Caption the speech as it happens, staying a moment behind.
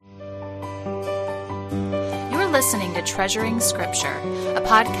listening to Treasuring Scripture, a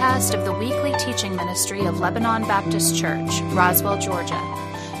podcast of the weekly teaching ministry of Lebanon Baptist Church, Roswell, Georgia.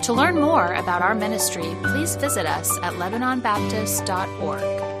 To learn more about our ministry, please visit us at LebanonBaptist.org.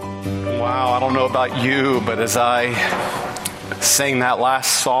 Wow, I don't know about you, but as I sang that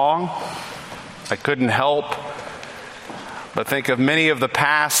last song, I couldn't help but think of many of the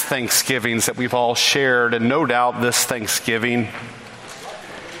past Thanksgivings that we've all shared, and no doubt this Thanksgiving,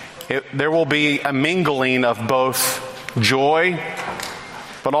 there will be a mingling of both joy,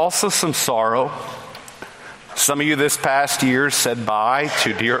 but also some sorrow. Some of you this past year said bye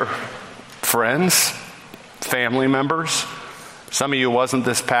to dear friends, family members. Some of you wasn't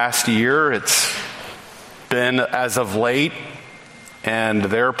this past year. It's been as of late, and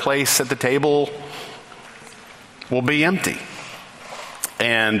their place at the table will be empty.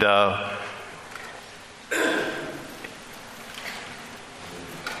 And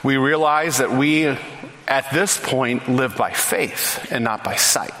we realize that we, at this point, live by faith and not by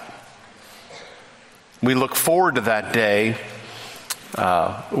sight. We look forward to that day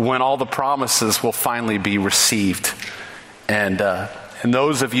when all the promises will finally be received. And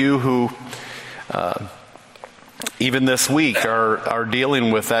those of you who, even this week, are dealing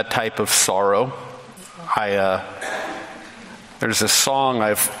with that type of sorrow, there's a song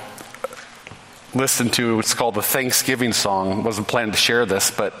I've listened to. It's called the Thanksgiving Song. I wasn't planning to share this,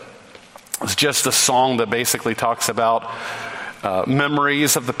 but it's just a song that basically talks about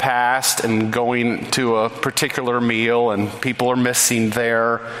memories of the past and going to a particular meal, and people are missing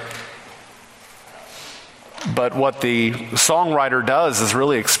there. But what the songwriter does is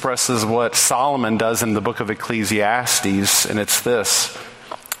really expresses what Solomon does in the book of Ecclesiastes, and it's this: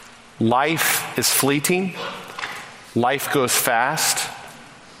 life is fleeting, life goes fast.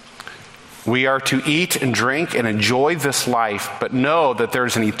 We are to eat and drink and enjoy this life, but know that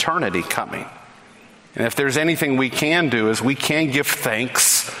there's an eternity coming. And if there's anything we can do, is we can give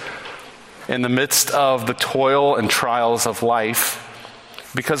thanks in the midst of the toil and trials of life,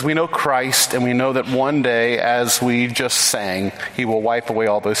 because we know Christ, and we know that one day, as we just sang, He will wipe away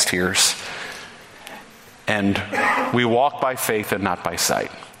all those tears. And we walk by faith and not by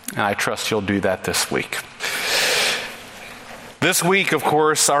sight. And I trust you'll do that this week. This week, of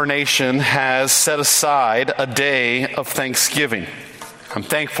course, our nation has set aside a day of Thanksgiving. I'm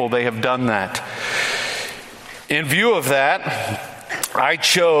thankful they have done that. In view of that, I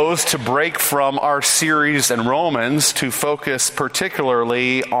chose to break from our series in Romans to focus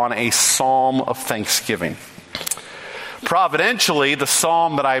particularly on a psalm of thanksgiving. Providentially, the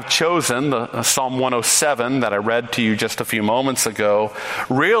psalm that I've chosen, the Psalm 107 that I read to you just a few moments ago,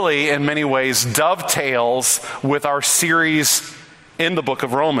 really in many ways dovetails with our series in the book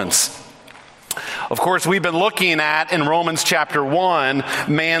of Romans. Of course, we've been looking at, in Romans chapter 1,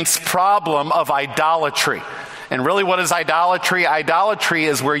 man's problem of idolatry. And really, what is idolatry? Idolatry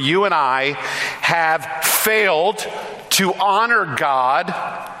is where you and I have failed to honor God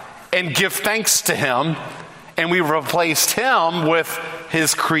and give thanks to Him, and we've replaced Him with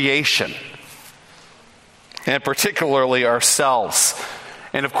His creation, and particularly ourselves.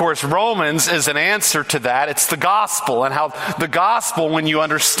 And of course, Romans is an answer to that. It's the gospel, and how the gospel, when you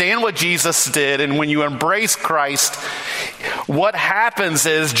understand what Jesus did and when you embrace Christ, what happens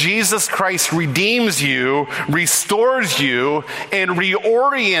is Jesus Christ redeems you, restores you, and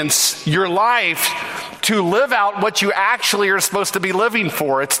reorients your life to live out what you actually are supposed to be living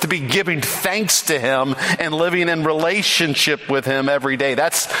for. It's to be giving thanks to Him and living in relationship with Him every day.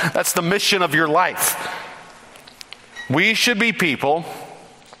 That's the mission of your life. We should be people,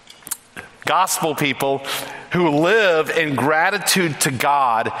 gospel people, who live in gratitude to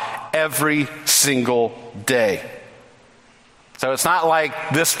God every single day. So it's not like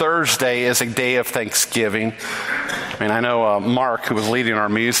this Thursday is a day of Thanksgiving. I mean, I know Mark, who was leading our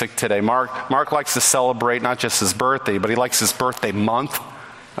music today, Mark likes to celebrate not just his birthday, but he likes his birthday month,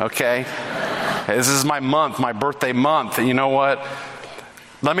 okay? This is my month, my birthday month. And you know what?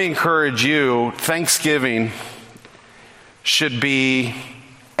 Let me encourage you, Thanksgiving should be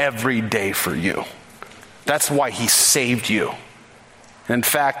every day for you. That's why He saved you. In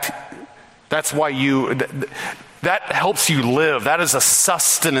fact, that's why that helps you live. That is a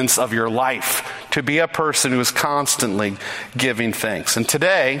sustenance of your life, to be a person who is constantly giving thanks. And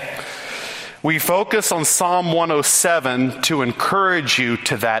today, we focus on Psalm 107 to encourage you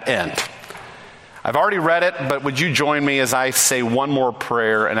to that end. I've already read it, but would you join me as I say one more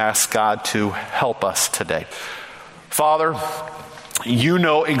prayer and ask God to help us today? Father, you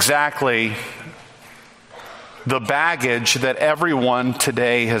know exactly the baggage that everyone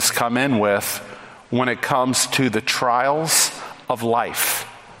today has come in with when it comes to the trials of life.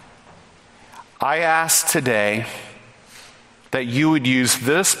 I ask today that you would use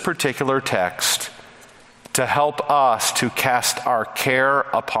this particular text to help us to cast our care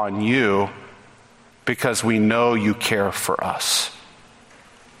upon you because we know you care for us.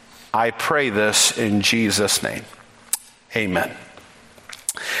 I pray this in Jesus' name. Amen.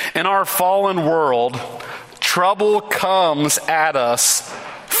 In our fallen world, trouble comes at us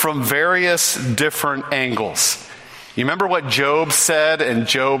from various different angles. You remember what Job said in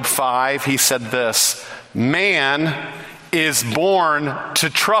Job 5? He said this, "Man is born to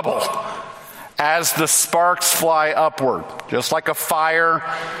trouble as the sparks fly upward." Just like a fire,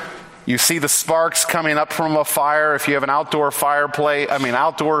 you see the sparks coming up from a fire. If you have an outdoor fire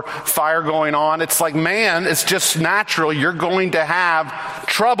going on, it's like, man, it's just natural. You're going to have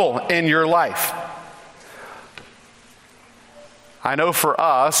trouble in your life. I know for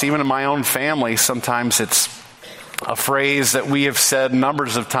us, even in my own family, sometimes it's a phrase that we have said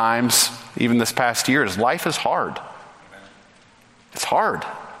numbers of times, even this past year, is life is hard. It's hard.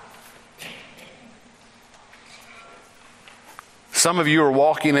 Some of you are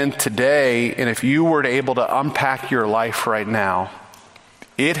walking in today, and if you were able to unpack your life right now,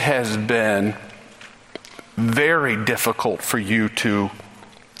 it has been very difficult for you to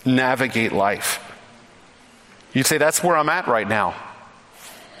navigate life. You'd say, that's where I'm at right now.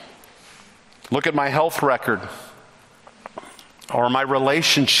 Look at my health record, or my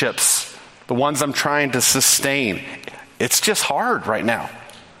relationships, the ones I'm trying to sustain. It's just hard right now.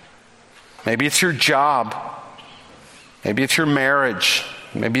 Maybe it's your job. Maybe it's your marriage.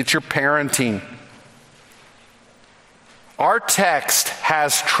 Maybe it's your parenting. Our text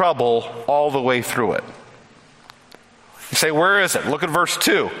has trouble all the way through it. You say, where is it? Look at verse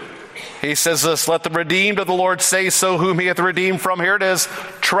 2. He says this, "Let the redeemed of the Lord say so, whom he hath redeemed from," here it is,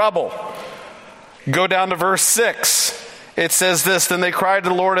 trouble. Go down to verse 6. It says this, "Then they cried to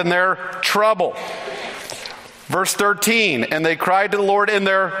the Lord in their trouble." Verse 13, "And they cried to the Lord in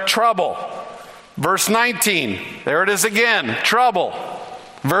their trouble." Verse 19, there it is again, trouble.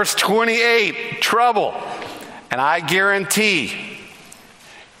 Verse 28, trouble. And I guarantee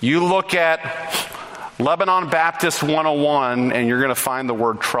you look at Lebanon Baptist 101 and you're going to find the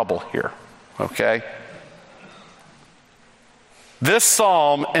word trouble here, okay? This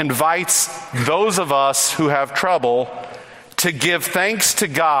psalm invites those of us who have trouble to give thanks to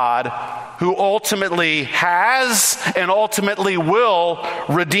God, who ultimately has and ultimately will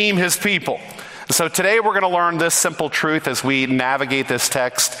redeem his people. So today we're going to learn this simple truth as we navigate this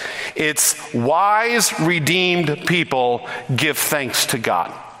text. It's wise, redeemed people give thanks to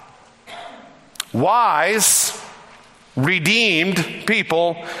God. Wise, redeemed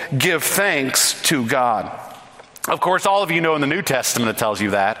people give thanks to God. Of course, all of you know in the New Testament it tells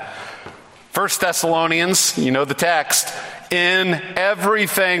you that. 1 Thessalonians, you know the text. In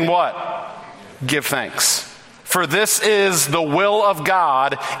everything, what? Give thanks. For this is the will of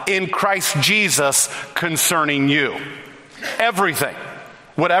God in Christ Jesus concerning you. Everything.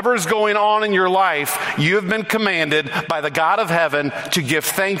 Whatever is going on in your life, you have been commanded by the God of heaven to give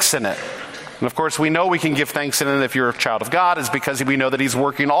thanks in it. And of course, we know we can give thanks in it if you're a child of God, is because we know that he's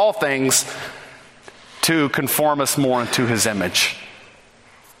working all things to conform us more into his image.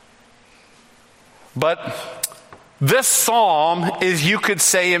 But this psalm is, you could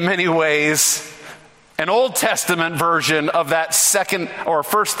say in many ways, an Old Testament version of that 2nd or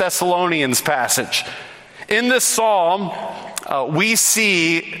 1 Thessalonians passage. In this psalm, we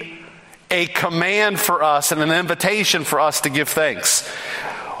see a command for us and an invitation for us to give thanks.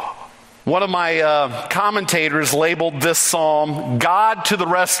 One of my commentators labeled this psalm, "God to the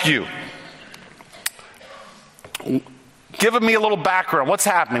rescue." Giving me a little background. What's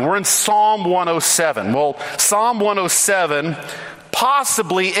happening? We're in Psalm 107. Well, Psalm 107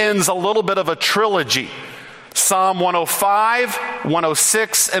 possibly ends a little bit of a trilogy. Psalm 105,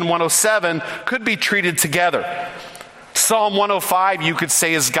 106, and 107 could be treated together. Psalm 105, you could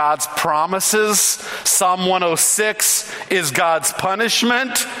say, is God's promises. Psalm 106 is God's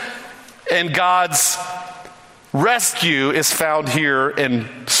punishment. And God's rescue is found here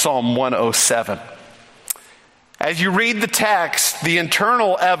in Psalm 107. As you read the text, the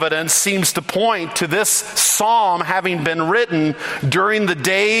internal evidence seems to point to this psalm having been written during the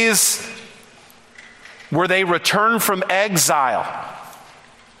days where they returned from exile.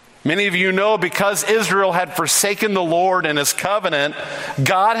 Many of you know, because Israel had forsaken the Lord and his covenant,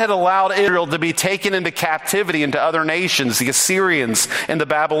 God had allowed Israel to be taken into captivity into other nations, the Assyrians and the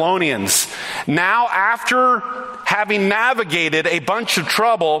Babylonians. Now, after having navigated a bunch of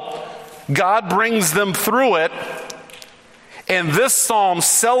trouble, God brings them through it, and this psalm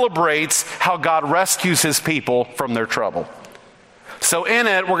celebrates how God rescues his people from their trouble. So in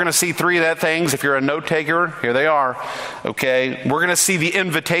it, we're going to see three things. If you're a note taker, here they are. Okay, we're going to see the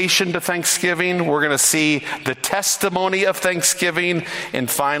invitation to thanksgiving. We're going to see the testimony of thanksgiving, and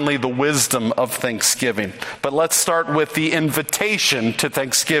finally the wisdom of thanksgiving. But let's start with the invitation to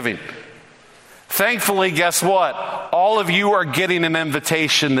thanksgiving. Thankfully, guess what? All of you are getting an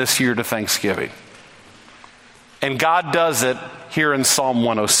invitation this year to Thanksgiving. And God does it here in Psalm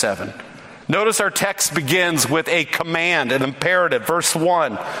 107. Notice our text begins with a command, an imperative. Verse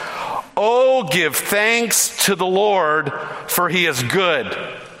 1, "Oh, give thanks to the Lord, for he is good,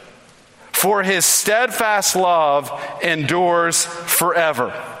 for his steadfast love endures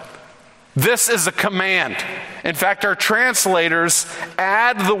forever." This is a command. In fact, our translators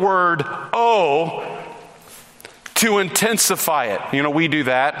add the word "oh" to intensify it. You know, we do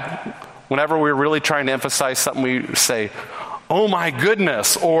that. Whenever we're really trying to emphasize something, we say, "Oh my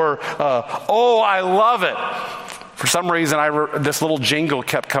goodness," or "Oh, I love it." For some reason, this little jingle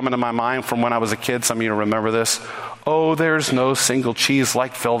kept coming to my mind from when I was a kid. Some of you remember this. "Oh, there's no single cheese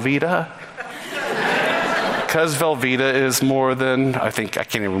like Velveeta." Because Velveeta is more than, I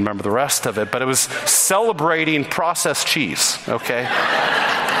can't even remember the rest of it, but it was celebrating processed cheese, okay?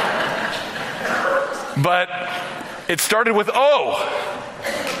 But it started with "oh,"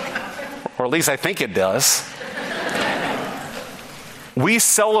 or at least I think it does. We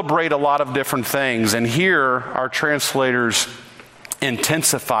celebrate a lot of different things, and here our translators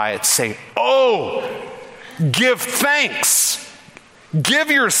intensify it, say, "Oh, give thanks."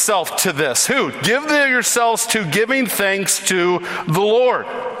 Give yourself to this. Who? Give yourselves to giving thanks to the Lord.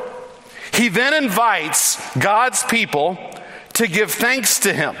 He then invites God's people to give thanks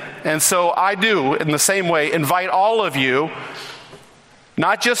to him. And so I do, in the same way, invite all of you,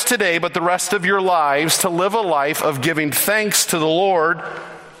 not just today, but the rest of your lives, to live a life of giving thanks to the Lord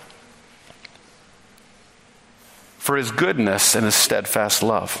for his goodness and his steadfast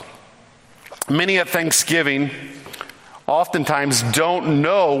love. Many at Thanksgiving oftentimes don't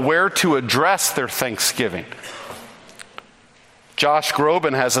know where to address their thanksgiving. Josh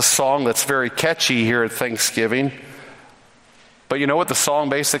Groban has a song that's very catchy here at Thanksgiving. But you know what the song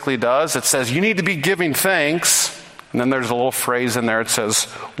basically does? It says, you need to be giving thanks. And then there's a little phrase in there. It says,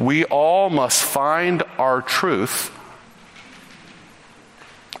 we all must find our truth.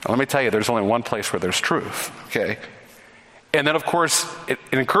 Now, let me tell you, there's only one place where there's truth. Okay? And then, of course, it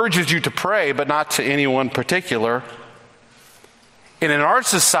encourages you to pray, but not to anyone particular. And in our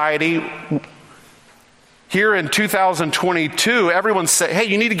society, here in 2022, everyone say, hey,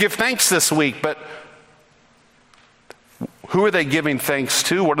 you need to give thanks this week. But who are they giving thanks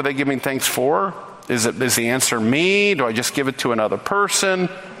to? What are they giving thanks for? Is the answer me? Do I just give it to another person?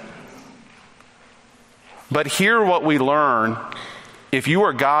 But here what we learn, if you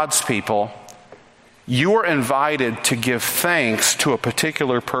are God's people, you are invited to give thanks to a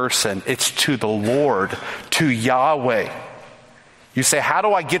particular person. It's to the Lord, to Yahweh. You say, how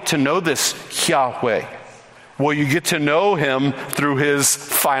do I get to know this Yahweh? Well, you get to know him through his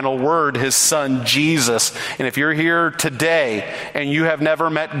final word, his son, Jesus. And if you're here today and you have never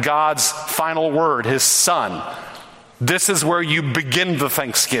met God's final word, his son, this is where you begin the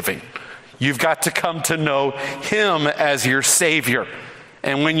Thanksgiving. You've got to come to know him as your Savior.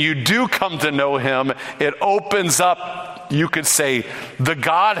 And when you do come to know him, it opens up, you could say, the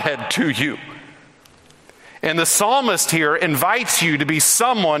Godhead to you. And the psalmist here invites you to be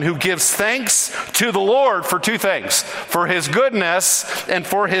someone who gives thanks to the Lord for two things: for his goodness and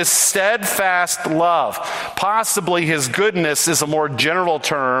for his steadfast love. Possibly his goodness is a more general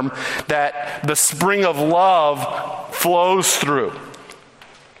term that the spring of love flows through.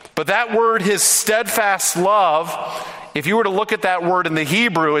 But that word, his steadfast love, if you were to look at that word in the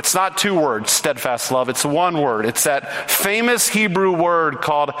Hebrew, it's not two words, steadfast love, it's one word. It's that famous Hebrew word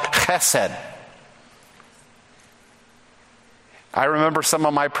called chesed. I remember some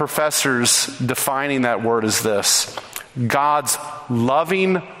of my professors defining that word as this: God's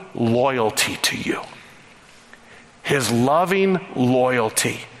loving loyalty to you. His loving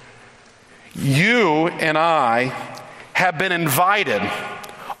loyalty. You and I have been invited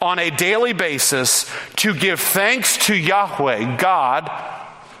on a daily basis to give thanks to Yahweh, God,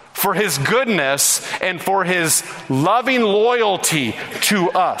 for his goodness and for his loving loyalty to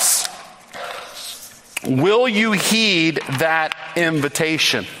us. Will you heed that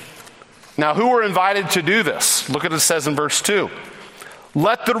invitation? Now, who are invited to do this? Look at what it says in verse 2.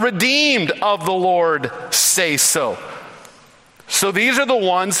 Let the redeemed of the Lord say so. So these are the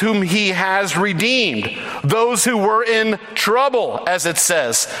ones whom he has redeemed, those who were in trouble, as it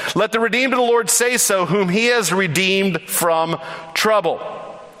says. Let the redeemed of the Lord say so, whom he has redeemed from trouble.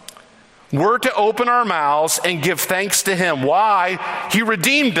 we're to open our mouths and give thanks to him. Why? He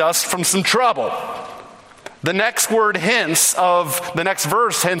redeemed us from some trouble. The next verse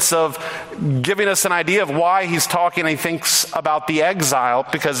hints of giving us an idea of why he's talking. He thinks about the exile,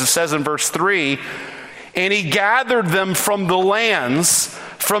 because it says in verse 3, and he gathered them from the lands,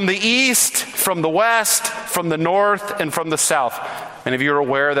 from the east, from the west, from the north, and from the south. Many of you are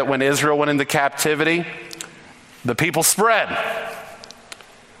aware that when Israel went into captivity, the people spread.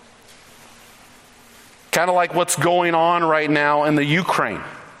 Kind of like what's going on right now in the Ukraine.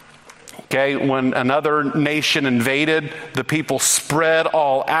 Okay, when another nation invaded, the people spread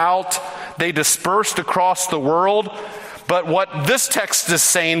all out. They dispersed across the world. But what this text is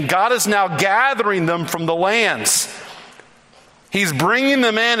saying, God is now gathering them from the lands. He's bringing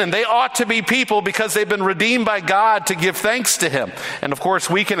them in, and they ought to be people because they've been redeemed by God to give thanks to him. And of course,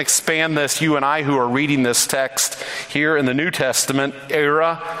 we can expand this, you and I who are reading this text here in the New Testament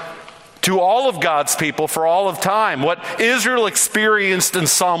era, to all of God's people for all of time. What Israel experienced in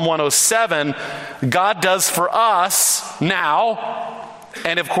Psalm 107, God does for us now.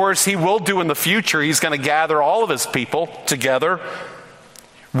 And of course, he will do in the future. He's going to gather all of his people together.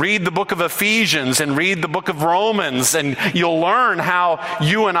 Read the book of Ephesians and read the book of Romans, and you'll learn how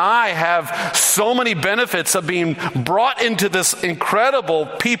you and I have so many benefits of being brought into this incredible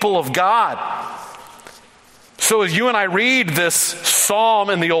people of God. So as you and I read this psalm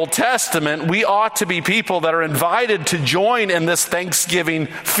in the Old Testament, we ought to be people that are invited to join in this Thanksgiving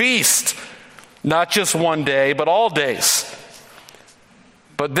feast. Not just one day, but all days.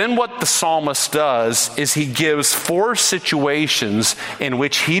 But then what the psalmist does is he gives 4 situations in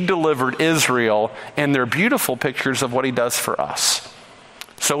which he delivered Israel, and they're beautiful pictures of what he does for us.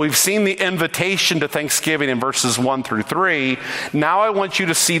 So we've seen the invitation to thanksgiving in verses 1 through 3. Now I want you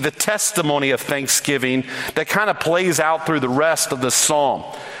to see the testimony of thanksgiving that kind of plays out through the rest of the psalm.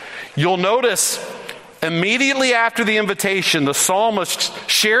 You'll notice immediately after the invitation, the psalmist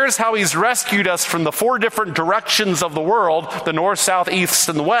shares how he's rescued us from the 4 different directions of the world, the north, south, east,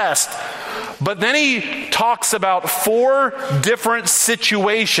 and the west. But then he talks about 4 different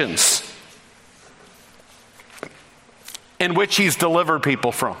situations in which he's delivered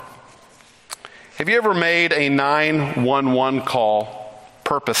people from. Have you ever made a 911 call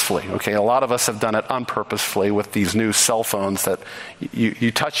purposefully? Okay, a lot of us have done it unpurposefully with these new cell phones that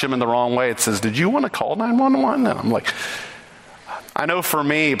you touch them in the wrong way. It says, did you want to call 911? And I'm like, I know for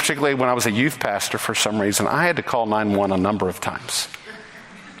me, particularly when I was a youth pastor for some reason, I had to call 911 a number of times.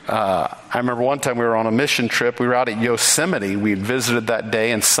 I remember one time we were on a mission trip. We were out at Yosemite. We had visited that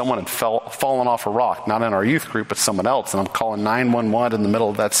day, and someone had fallen off a rock. Not in our youth group, but someone else. And I'm calling 911 in the middle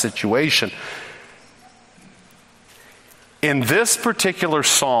of that situation. In this particular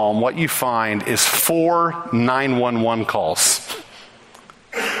psalm, what you find is 4 911 calls.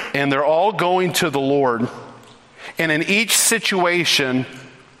 And they're all going to the Lord. And in each situation,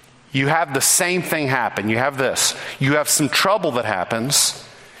 you have the same thing happen. You have this. You have some trouble that happens.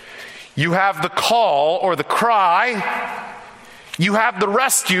 You have the call or the cry. You have the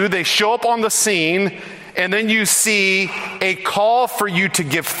rescue. They show up on the scene. And then you see a call for you to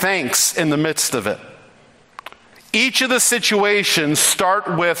give thanks in the midst of it. Each of the situations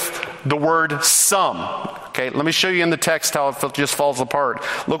start with the word some. Okay, let me show you in the text how it just falls apart.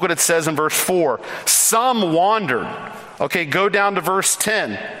 Look what it says in verse 4. Some wandered. Okay, go down to verse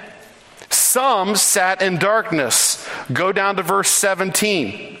 10. Some sat in darkness. Go down to verse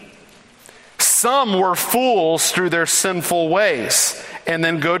 17. Some were fools through their sinful ways. And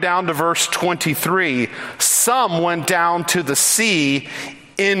then go down to verse 23. Some went down to the sea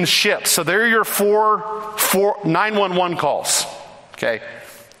in ships. So there are your 4 911 calls. Okay.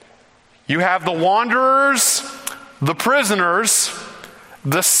 You have the wanderers, the prisoners,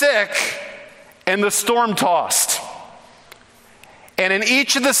 the sick, and the storm-tossed. And in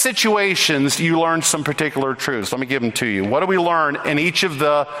each of the situations, you learn some particular truths. Let me give them to you. What do we learn in each of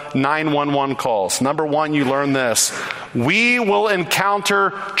the 911 calls? Number 1, you learn this. We will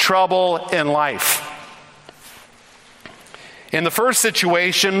encounter trouble in life. In the first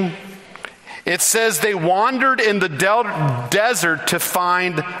situation, it says they wandered in the desert to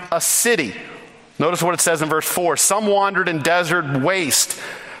find a city. Notice what it says in verse 4. Some wandered in desert waste,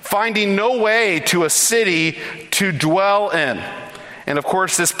 finding no way to a city to dwell in. And of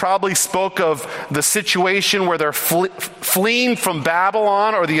course, this probably spoke of the situation where they're fleeing from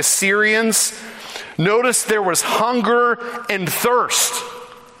Babylon or the Assyrians. Notice there was hunger and thirst.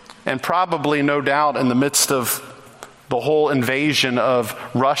 And probably, no doubt, in the midst of the whole invasion of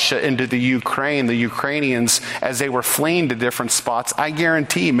Russia into the Ukraine, the Ukrainians, as they were fleeing to different spots, I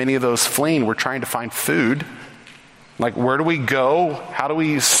guarantee many of those fleeing were trying to find food. Like, where do we go? How do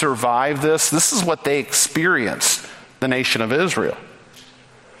we survive this? This is what they experienced, the nation of Israel.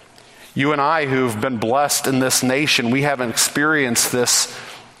 You and I who've been blessed in this nation, we haven't experienced this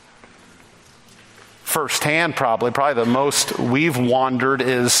firsthand probably. Probably the most we've wandered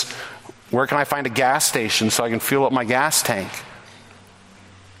is, where can I find a gas station so I can fill up my gas tank?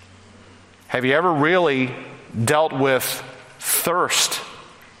 Have you ever really dealt with thirst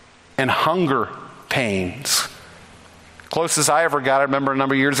and hunger pains? Closest I ever got, I remember a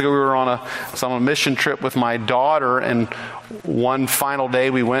number of years ago, we were on a mission trip with my daughter, and one final day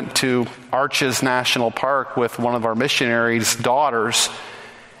we went to Arches National Park with one of our missionaries' daughters.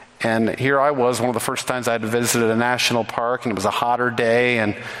 And here I was, one of the first times I had visited a national park, and it was a hotter day,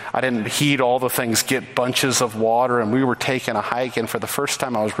 and I didn't heed all the things, get bunches of water, and we were taking a hike, and for the first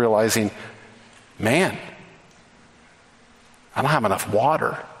time I was realizing, man, I don't have enough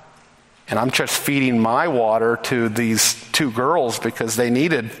water. And I'm just feeding my water to these two girls because they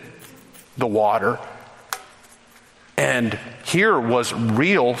needed the water. And here was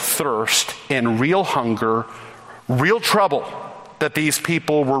real thirst and real hunger, real trouble that these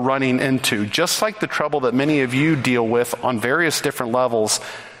people were running into. Just like the trouble that many of you deal with on various different levels,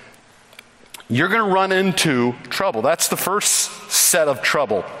 you're going to run into trouble. That's the first set of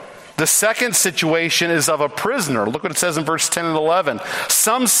trouble. The second situation is of a prisoner. Look what it says in verse 10 and 11.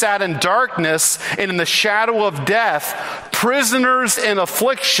 Some sat in darkness and in the shadow of death, prisoners in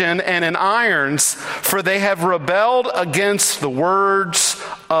affliction and in irons, for they have rebelled against the words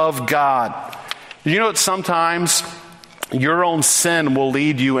of God. You know that sometimes your own sin will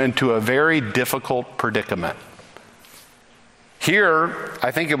lead you into a very difficult predicament. Here,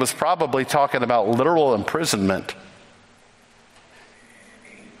 I think it was probably talking about literal imprisonment.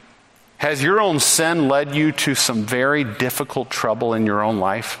 Has your own sin led you to some very difficult trouble in your own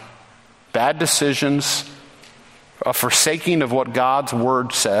life? Bad decisions, a forsaking of what God's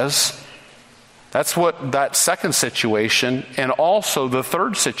word says. That's what that second situation and also the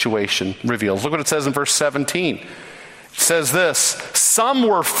third situation reveals. Look what it says in verse 17. It says this, some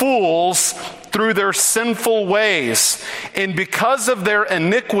were fools through their sinful ways, and because of their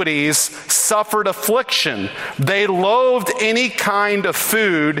iniquities suffered affliction. They loathed any kind of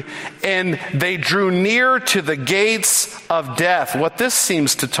food, and they drew near to the gates of death. What this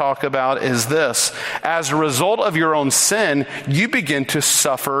seems to talk about is this. As a result of your own sin, you begin to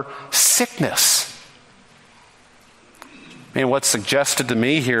suffer sickness. And what's suggested to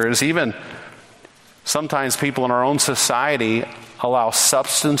me here is even sometimes people in our own society allow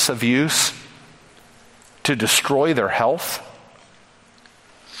substance abuse to destroy their health.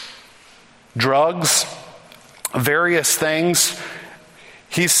 Drugs, various things.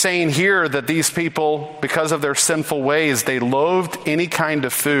 He's saying here that these people, because of their sinful ways, they loathed any kind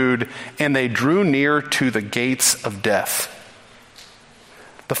of food and they drew near to the gates of death.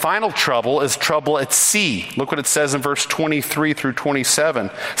 The final trouble is trouble at sea. Look what it says in verse 23 through 27.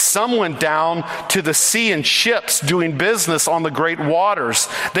 Some went down to the sea in ships doing business on the great waters.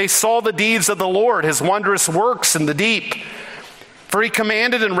 They saw the deeds of the Lord, his wondrous works in the deep. For he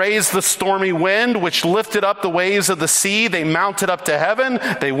commanded and raised the stormy wind, which lifted up the waves of the sea. They mounted up to heaven.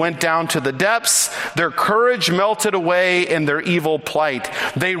 They went down to the depths. Their courage melted away in their evil plight.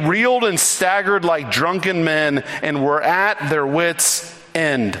 They reeled and staggered like drunken men and were at their wits'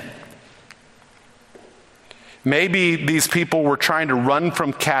 end. Maybe these people were trying to run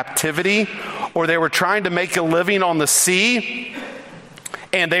from captivity, or they were trying to make a living on the sea,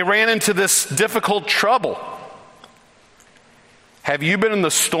 and they ran into this difficult trouble. Have you been in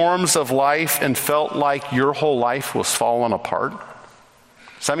the storms of life and felt like your whole life was falling apart?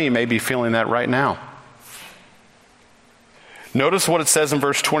 Some of you may be feeling that right now. Notice what it says in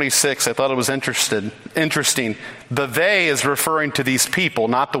verse 26. I thought it was interesting. The they is referring to these people,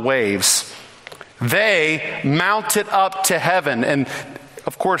 not the waves. They mounted up to heaven. And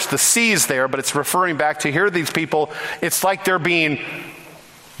of course the sea's there, but it's referring back to here these people. It's like they're being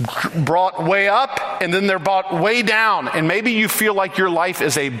brought way up and then they're brought way down. And maybe you feel like your life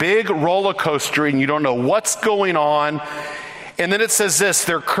is a big roller coaster and you don't know what's going on. And then it says this,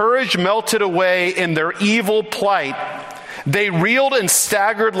 their courage melted away in their evil plight. They reeled and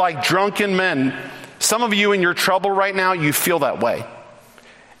staggered like drunken men. Some of you in your trouble right now, you feel that way.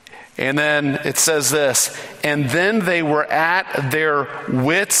 And then it says this, and then they were at their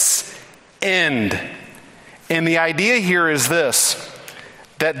wits' end. And the idea here is this,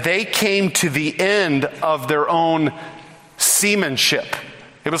 that they came to the end of their own seamanship.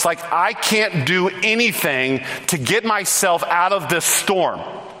 It was like, I can't do anything to get myself out of this storm.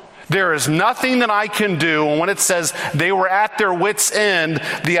 There is nothing that I can do. And when it says they were at their wits' end,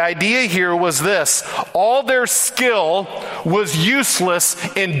 the idea here was this: all their skill was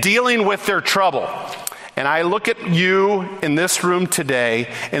useless in dealing with their trouble. And I look at you in this room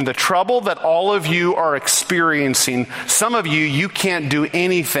today, and the trouble that all of you are experiencing, some of you can't do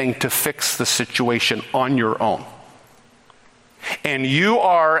anything to fix the situation on your own. And you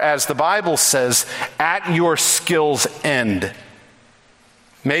are, as the Bible says, at your skill's end.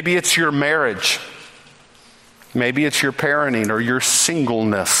 Maybe it's your marriage. Maybe it's your parenting or your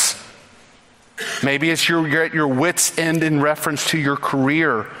singleness. Maybe it's you're at your wits' end in reference to your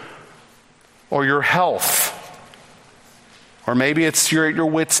career or your health. Or maybe it's you're at your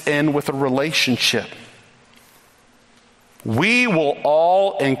wits' end with a relationship. We will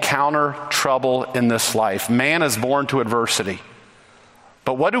all encounter trouble in this life. Man is born to adversity.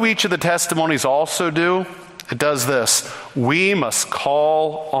 But what do each of the testimonies also do? It does this: we must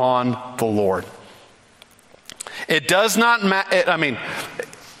call on the Lord. It does not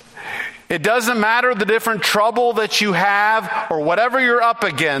it doesn't matter the different trouble that you have or whatever you're up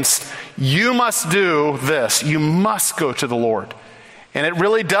against, you must do this. You must go to the Lord. And it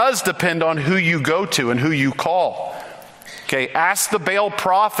really does depend on who you go to and who you call. Okay, ask the Baal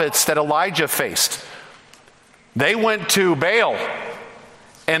prophets that Elijah faced. They went to Baal,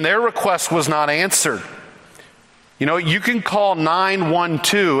 and their request was not answered. You know, you can call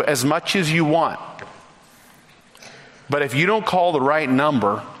 912 as much as you want. But if you don't call the right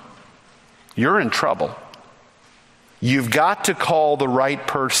number, you're in trouble. You've got to call the right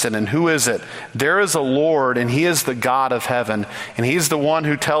person. And who is it? There is a Lord, and He is the God of heaven. And He's the one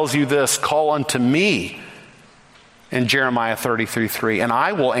who tells you this: call unto me in Jeremiah 33:3, and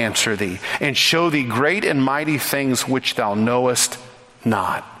I will answer thee and show thee great and mighty things which thou knowest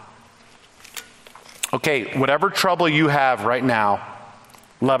not. Okay, whatever trouble you have right now,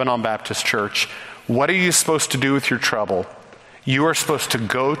 Lebanon Baptist Church, what are you supposed to do with your trouble? You are supposed to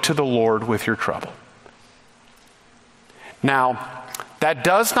go to the Lord with your trouble. Now, that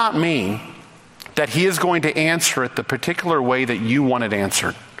does not mean that He is going to answer it the particular way that you want it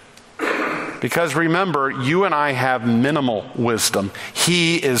answered. Because remember, you and I have minimal wisdom.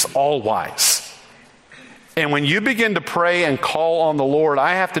 He is all wise. And when you begin to pray and call on the Lord,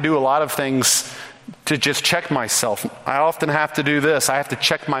 I have to do a lot of things to just check myself. I often have to do this. I have to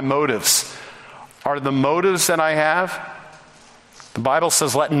check my motives. Are the motives that I have? The Bible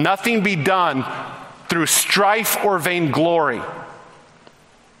says, let nothing be done through strife or vainglory.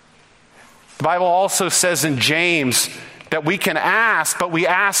 The Bible also says in James that we can ask, but we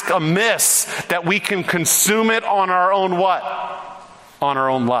ask amiss, that we can consume it on our own what? On our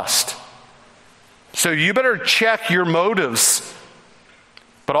own lust. So you better check your motives,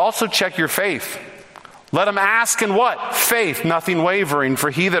 but also check your faith. Let him ask in what? Faith, nothing wavering. For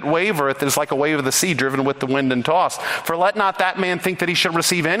he that wavereth is like a wave of the sea, driven with the wind and tossed. For let not that man think that he shall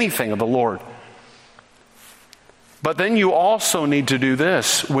receive anything of the Lord. But then you also need to do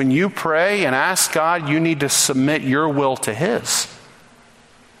this. When you pray and ask God, you need to submit your will to His.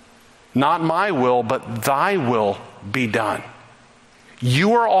 Not my will, but thy will be done.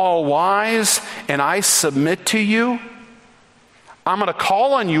 You are all wise, and I submit to you. I'm going to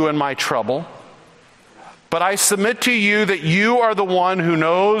call on you in my trouble. But I submit to you that you are the one who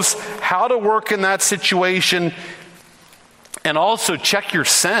knows how to work in that situation. And also check your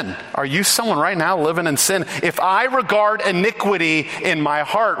sin. Are you someone right now living in sin? If I regard iniquity in my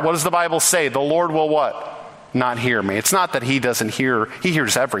heart, what does the Bible say? The Lord will what? Not hear me. It's not that He doesn't hear. He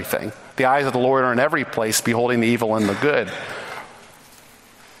hears everything. The eyes of the Lord are in every place, beholding the evil and the good.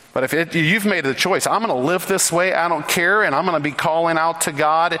 But if you've made the choice, I'm going to live this way, I don't care, and I'm going to be calling out to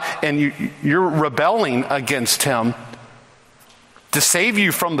God, and you're rebelling against Him to save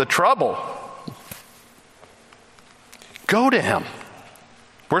you from the trouble, go to Him.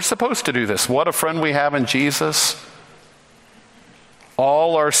 We're supposed to do this. What a friend we have in Jesus.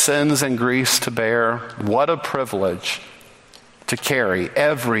 All our sins and griefs to bear. What a privilege to carry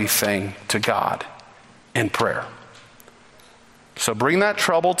everything to God in prayer. So bring that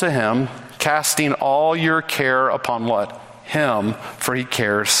trouble to Him, casting all your care upon what? Him, for He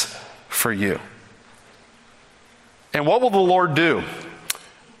cares for you. And what will the Lord do?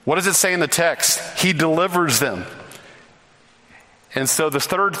 What does it say in the text? He delivers them. And so the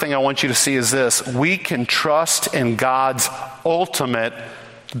third thing I want you to see is this: we can trust in God's ultimate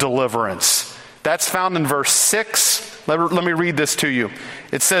deliverance. That's found in verse 6. Let me read this to you.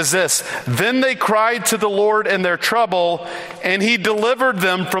 It says this: then they cried to the Lord in their trouble, and He delivered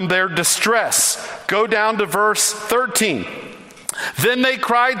them from their distress. Go down to verse 13. Then they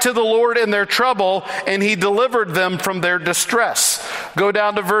cried to the Lord in their trouble, and He delivered them from their distress. Go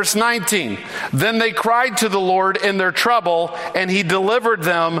down to verse 19. Then they cried to the Lord in their trouble, and he delivered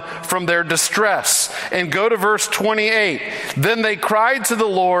them from their distress. And go to verse 28. Then they cried to the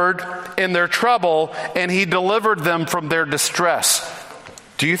Lord in their trouble, and he delivered them from their distress.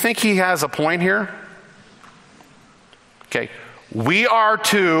 Do you think he has a point here? Okay. We are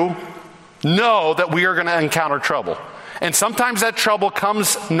to know that we are going to encounter trouble. And sometimes that trouble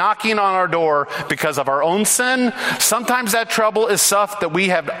comes knocking on our door because of our own sin. Sometimes that trouble is stuff that we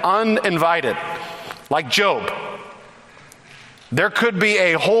have uninvited, like Job. There could be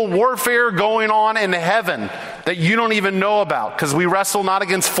a whole warfare going on in heaven that you don't even know about, because we wrestle not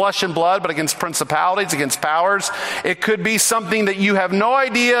against flesh and blood, but against principalities, against powers. It could be something that you have no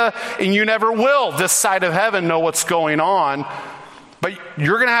idea, and you never will this side of heaven know what's going on, but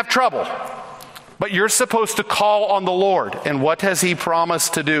you're going to have trouble. But you're supposed to call on the Lord. And what has he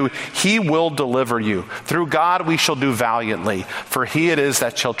promised to do? He will deliver you. Through God we shall do valiantly, for he it is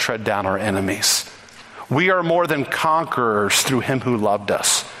that shall tread down our enemies. We are more than conquerors through him who loved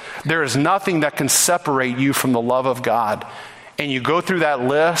us. There is nothing that can separate you from the love of God. And you go through that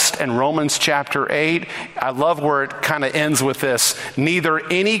list in Romans chapter 8. I love where it kind of ends with this. Neither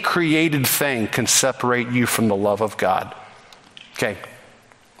any created thing can separate you from the love of God. Okay.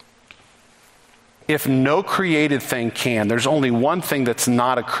 If no created thing can, there's only one thing that's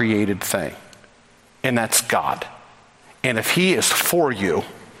not a created thing, and that's God. And if he is for you,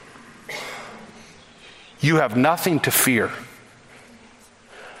 you have nothing to fear.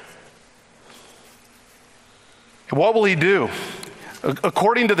 What will he do?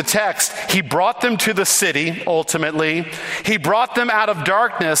 According to the text, he brought them to the city, ultimately. He brought them out of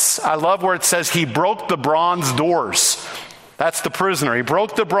darkness. I love where it says he broke the bronze doors. That's the prisoner. He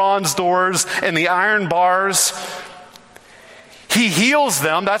broke the bronze doors and the iron bars. He heals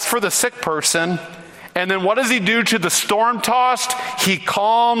them. That's for the sick person. And then what does he do to the storm-tossed? He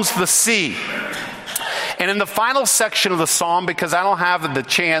calms the sea. And in the final section of the psalm, because I don't have the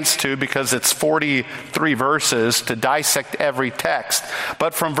chance to, because it's 43 verses to dissect every text,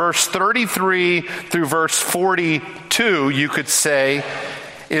 but from verse 33 through verse 42, you could say,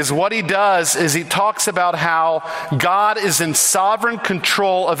 is what he does is he talks about how God is in sovereign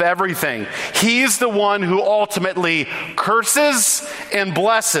control of everything. He's the one who ultimately curses and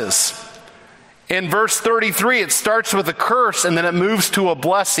blesses. In verse 33, it starts with a curse and then it moves to a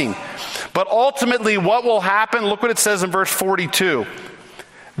blessing. But ultimately, what will happen? Look what it says in verse 42.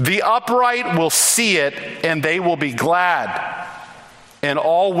 The upright will see it and they will be glad, and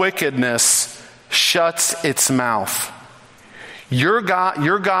all wickedness shuts its mouth. Your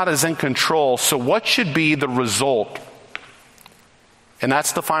God is in control, so what should be the result? And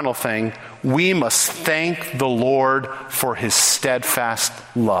that's the final thing. We must thank the Lord for his steadfast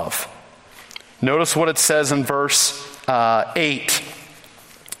love. Notice what it says in verse 8.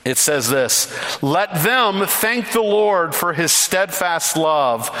 It says this, let them thank the Lord for his steadfast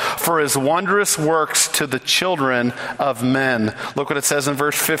love, for his wondrous works to the children of men. Look what it says in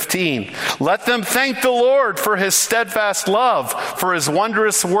verse 15. Let them thank the Lord for his steadfast love, for his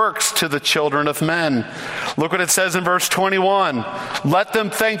wondrous works to the children of men. Look what it says in verse 21. Let them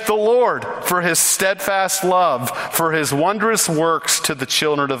thank the Lord for his steadfast love, for his wondrous works to the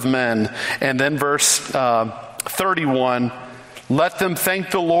children of men. And then verse 31. Let them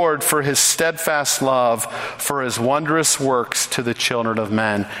thank the Lord for his steadfast love, for his wondrous works to the children of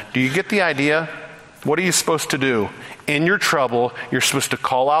men. Do you get the idea? What are you supposed to do? In your trouble, you're supposed to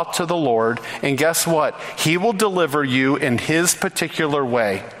call out to the Lord, and guess what? He will deliver you in his particular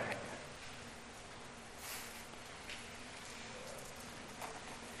way.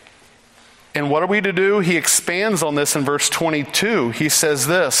 And what are we to do? He expands on this in verse 22. He says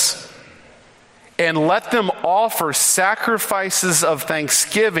this, and let them offer sacrifices of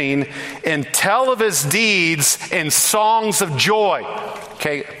thanksgiving and tell of his deeds in songs of joy.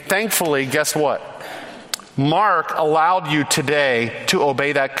 Okay, thankfully, guess what? Mark allowed you today to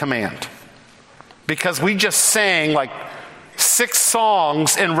obey that command. Because we just sang like 6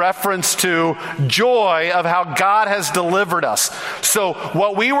 songs in reference to joy of how God has delivered us. So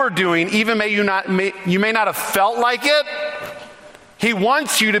what we were doing, even you may not have felt like it, he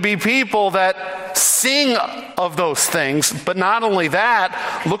wants you to be people that sing of those things. But not only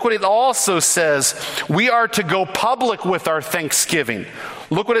that, look what it also says. We are to go public with our thanksgiving.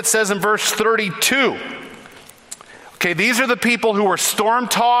 Look what it says in verse 32. Okay, these are the people who were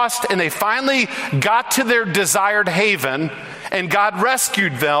storm-tossed and they finally got to their desired haven and God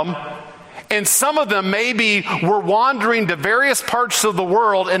rescued them. And some of them maybe were wandering to various parts of the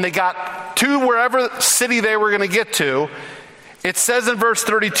world and they got to wherever city they were going to get to. It says in verse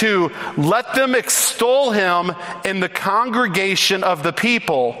 32, let them extol him in the congregation of the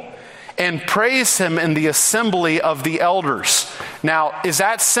people and praise him in the assembly of the elders. Now, is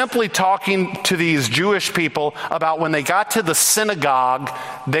that simply talking to these Jewish people about when they got to the synagogue,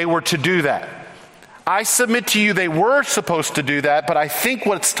 they were to do that? I submit to you they were supposed to do that, but I think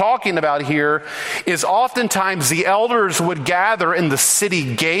what it's talking about here is oftentimes the elders would gather in the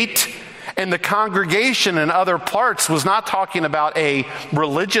city gate, and the congregation in other parts was not talking about a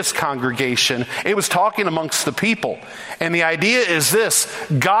religious congregation. It was talking amongst the people. And the idea is this: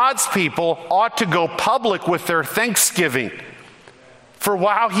 God's people ought to go public with their thanksgiving for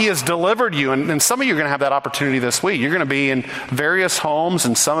how he has delivered you. And some of you are going to have that opportunity this week. You're going to be in various homes,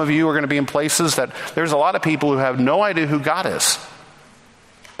 and some of you are going to be in places that there's a lot of people who have no idea who God is.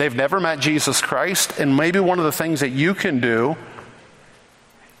 They've never met Jesus Christ. And maybe one of the things that you can do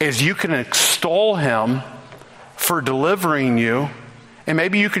is you can extol him for delivering you. And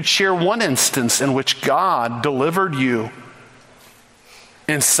maybe you could share one instance in which God delivered you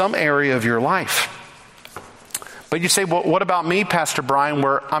in some area of your life. But you say, well, what about me, Pastor Brian,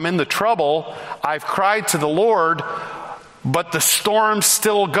 where I'm in the trouble, I've cried to the Lord, but the storm's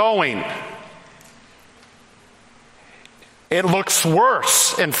still going. It looks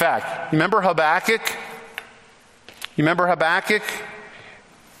worse, in fact. Remember Habakkuk?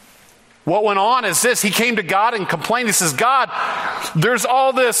 What went on is this: he came to God and complained. He says, God, there's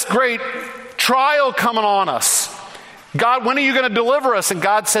all this great trial coming on us. God, when are you going to deliver us? And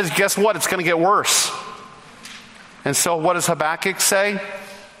God says, guess what? It's going to get worse. And so what does Habakkuk say?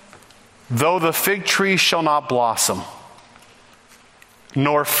 Though the fig tree shall not blossom,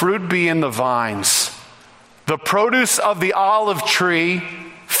 nor fruit be in the vines, the produce of the olive tree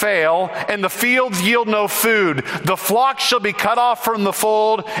fail, and the fields yield no food. The flock shall be cut off from the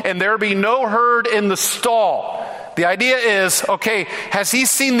fold, and there be no herd in the stall. The idea is, okay, has he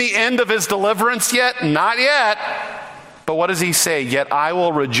seen the end of his deliverance yet? Not yet. But what does he say? Yet I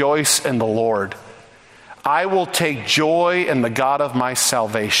will rejoice in the Lord. I will take joy in the God of my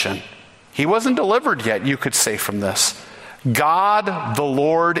salvation. He wasn't delivered yet, you could say from this. God, the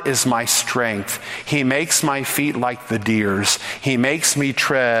Lord, is my strength. He makes my feet like the deer's. He makes me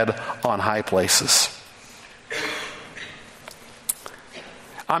tread on high places.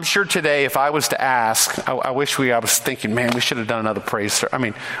 I'm sure today, if I was to ask, I was thinking, man, we should have done another praise service. I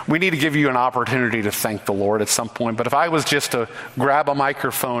mean, we need to give you an opportunity to thank the Lord at some point. But if I was just to grab a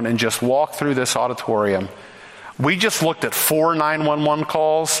microphone and just walk through this auditorium, we just looked at 4 911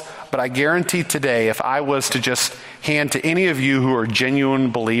 calls, but I guarantee today, if I was to just hand to any of you who are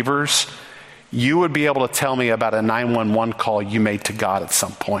genuine believers, you would be able to tell me about a 911 call you made to God at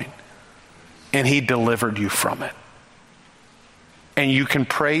some point, and he delivered you from it. And you can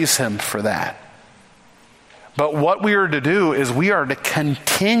praise him for that. But what we are to do is we are to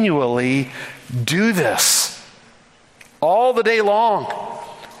continually do this all the day long.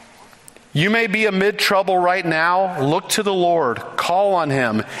 You may be amid trouble right now. Look to the Lord. Call on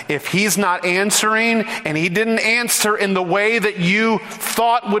him. If he's not answering, and he didn't answer in the way that you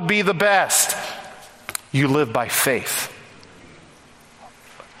thought would be the best, you live by faith.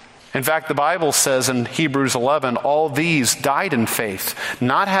 In fact, the Bible says in Hebrews 11, all these died in faith,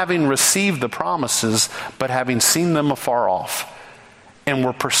 not having received the promises, but having seen them afar off, and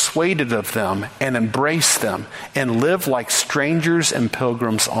were persuaded of them and embraced them and lived like strangers and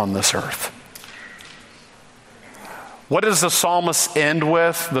pilgrims on this earth. What does the psalmist end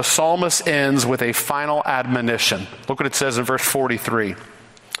with? The psalmist ends with a final admonition. Look what it says in verse 43.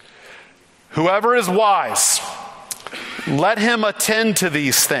 Whoever is wise, let him attend to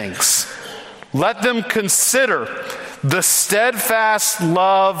these things. Let them consider the steadfast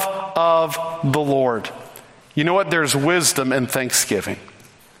love of the Lord. You know what? There's wisdom in thanksgiving.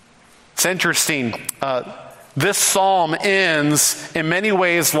 It's interesting. This psalm ends in many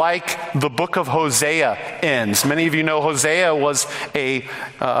ways like the book of Hosea ends. Many of you know Hosea was a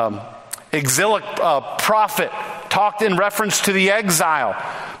exilic prophet, talked in reference to the exile.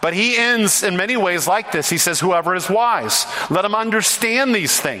 But he ends in many ways like this. He says, whoever is wise, let him understand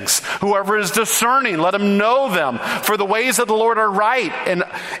these things. Whoever is discerning, let him know them. For the ways of the Lord are right,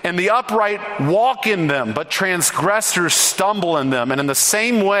 and the upright walk in them, but transgressors stumble in them. And in the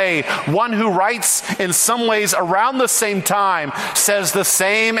same way, one who writes in some ways around the same time says the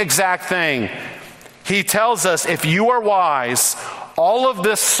same exact thing. He tells us, if you are wise, all of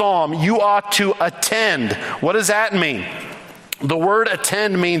this psalm, you ought to attend. What does that mean? The word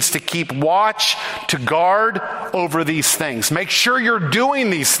attend means to keep watch, to guard over these things. Make sure you're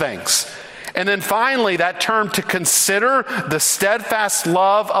doing these things. And then finally, that term to consider the steadfast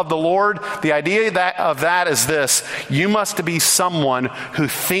love of the Lord, the idea of that is this: you must be someone who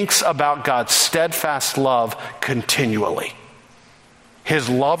thinks about God's steadfast love continually. His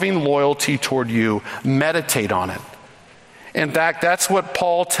loving loyalty toward you, meditate on it. In fact, that's what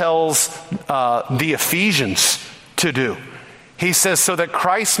Paul tells the Ephesians to do. He says, so that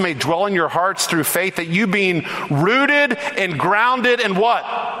Christ may dwell in your hearts through faith, that you being rooted and grounded in what?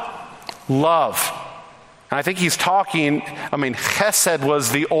 Love. And I think he's talking, chesed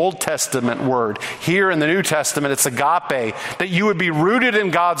was the Old Testament word. Here in the New Testament, it's agape, that you would be rooted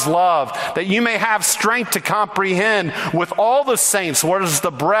in God's love, that you may have strength to comprehend with all the saints what is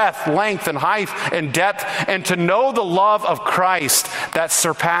the breadth, length, and height, and depth, and to know the love of Christ that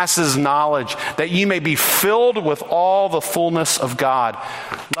surpasses knowledge, that you may be filled with all the fullness of God.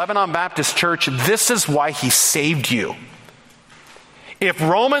 Lebanon Baptist Church, this is why he saved you. If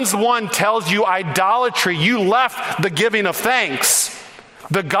Romans 1 tells you idolatry, you left the giving of thanks.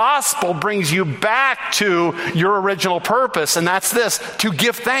 The gospel brings you back to your original purpose, and that's this: to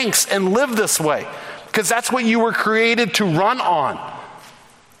give thanks and live this way, because that's what you were created to run on.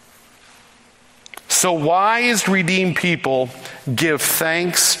 So wise, redeemed people give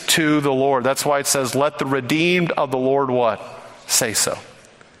thanks to the Lord. That's why it says, let the redeemed of the Lord what? Say so.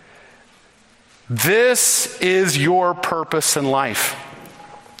 This is your purpose in life.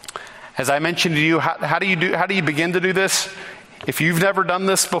 As I mentioned to you, how do you begin to do this? If you've never done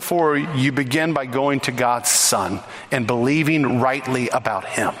this before, you begin by going to God's Son and believing rightly about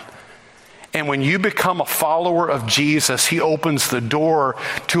Him. And when you become a follower of Jesus, He opens the door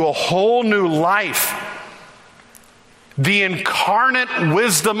to a whole new life. The incarnate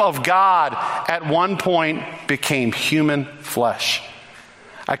wisdom of God at one point became human flesh.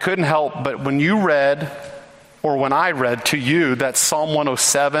 I couldn't help but when I read to you that Psalm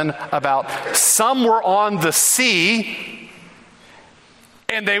 107 about some were on the sea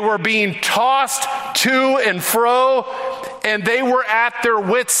and they were being tossed to and fro and they were at their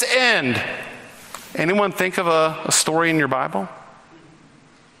wits' end. Anyone think of a story in your Bible?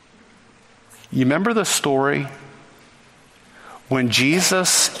 You remember the story when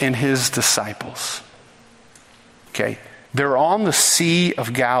Jesus and his disciples, they're on the Sea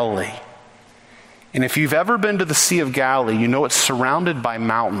of Galilee. And if you've ever been to the Sea of Galilee, you know it's surrounded by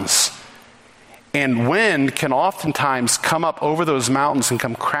mountains. And wind can oftentimes come up over those mountains and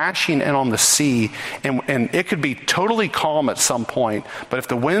come crashing in on the sea. And it could be totally calm at some point. But if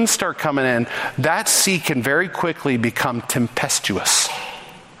the winds start coming in, that sea can very quickly become tempestuous.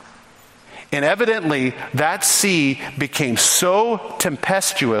 And evidently, that sea became so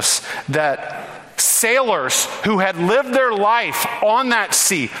tempestuous that sailors who had lived their life on that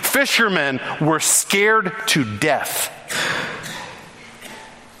sea, fishermen, were scared to death.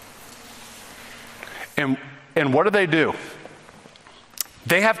 And what do?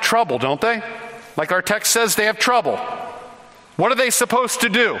 They have trouble, don't they? Like our text says, they have trouble. What are they supposed to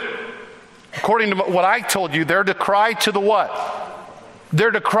do? According to what I told you, they're to cry to the what?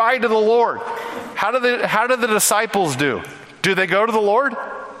 They're to cry to the Lord. How do the disciples do? Do they go to the Lord?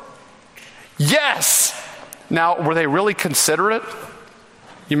 Yes. Now, were they really considerate?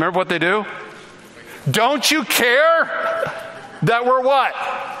 You remember what they do? Don't you care that we're what?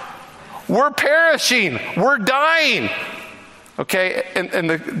 We're perishing. We're dying. Okay, and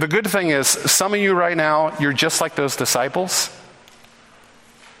the good thing is, some of you right now, you're just like those disciples.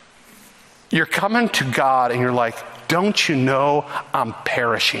 You're coming to God and you're like, don't you know I'm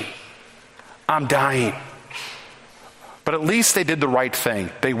perishing? I'm dying. But at least they did the right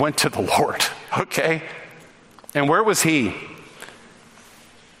thing. They went to the Lord, okay? And where was he?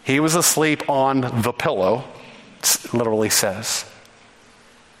 He was asleep on the pillow, it literally says.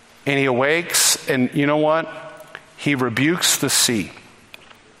 And he awakes, and you know what? He rebukes the sea.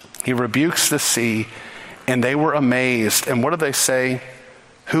 He rebukes the sea, and they were amazed. And what do they say?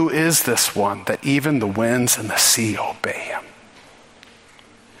 Who is this one that even the winds and the sea obey him?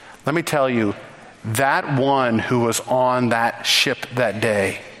 Let me tell you, that one who was on that ship that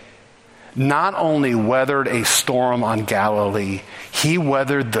day not only weathered a storm on Galilee, he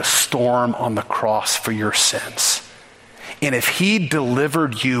weathered the storm on the cross for your sins. And if he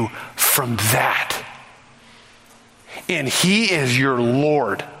delivered you from that, and he is your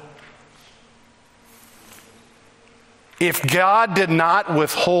Lord, if God did not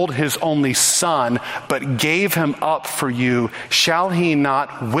withhold his only Son, but gave him up for you, shall he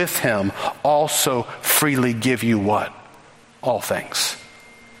not with him also freely give you what? All things.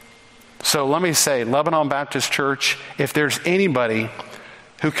 So let me say, Lebanon Baptist Church, if there's anybody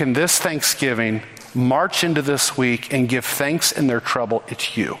who can this Thanksgiving march into this week and give thanks in their trouble,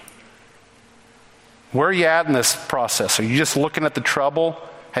 it's you. Where are you at in this process? Are you just looking at the trouble?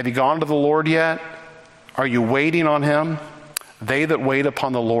 Have you gone to the Lord yet? Are you waiting on him? They that wait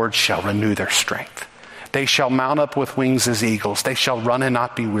upon the Lord shall renew their strength. They shall mount up with wings as eagles. They shall run and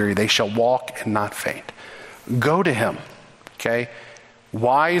not be weary. They shall walk and not faint. Go to him, okay?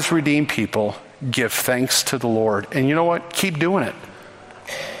 Wise, redeemed people give thanks to the Lord. And you know what? Keep doing it.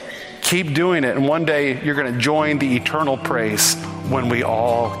 Keep doing it. And one day you're going to join the eternal praise when we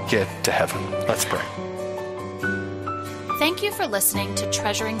all get to heaven. Let's pray. Thank you for listening to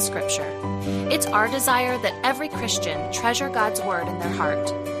Treasuring Scripture. It's our desire that every Christian treasure God's Word in their heart.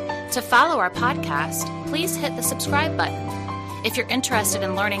 To follow our podcast, please hit the subscribe button. If you're interested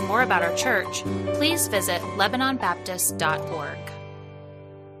in learning more about our church, please visit LebanonBaptist.org.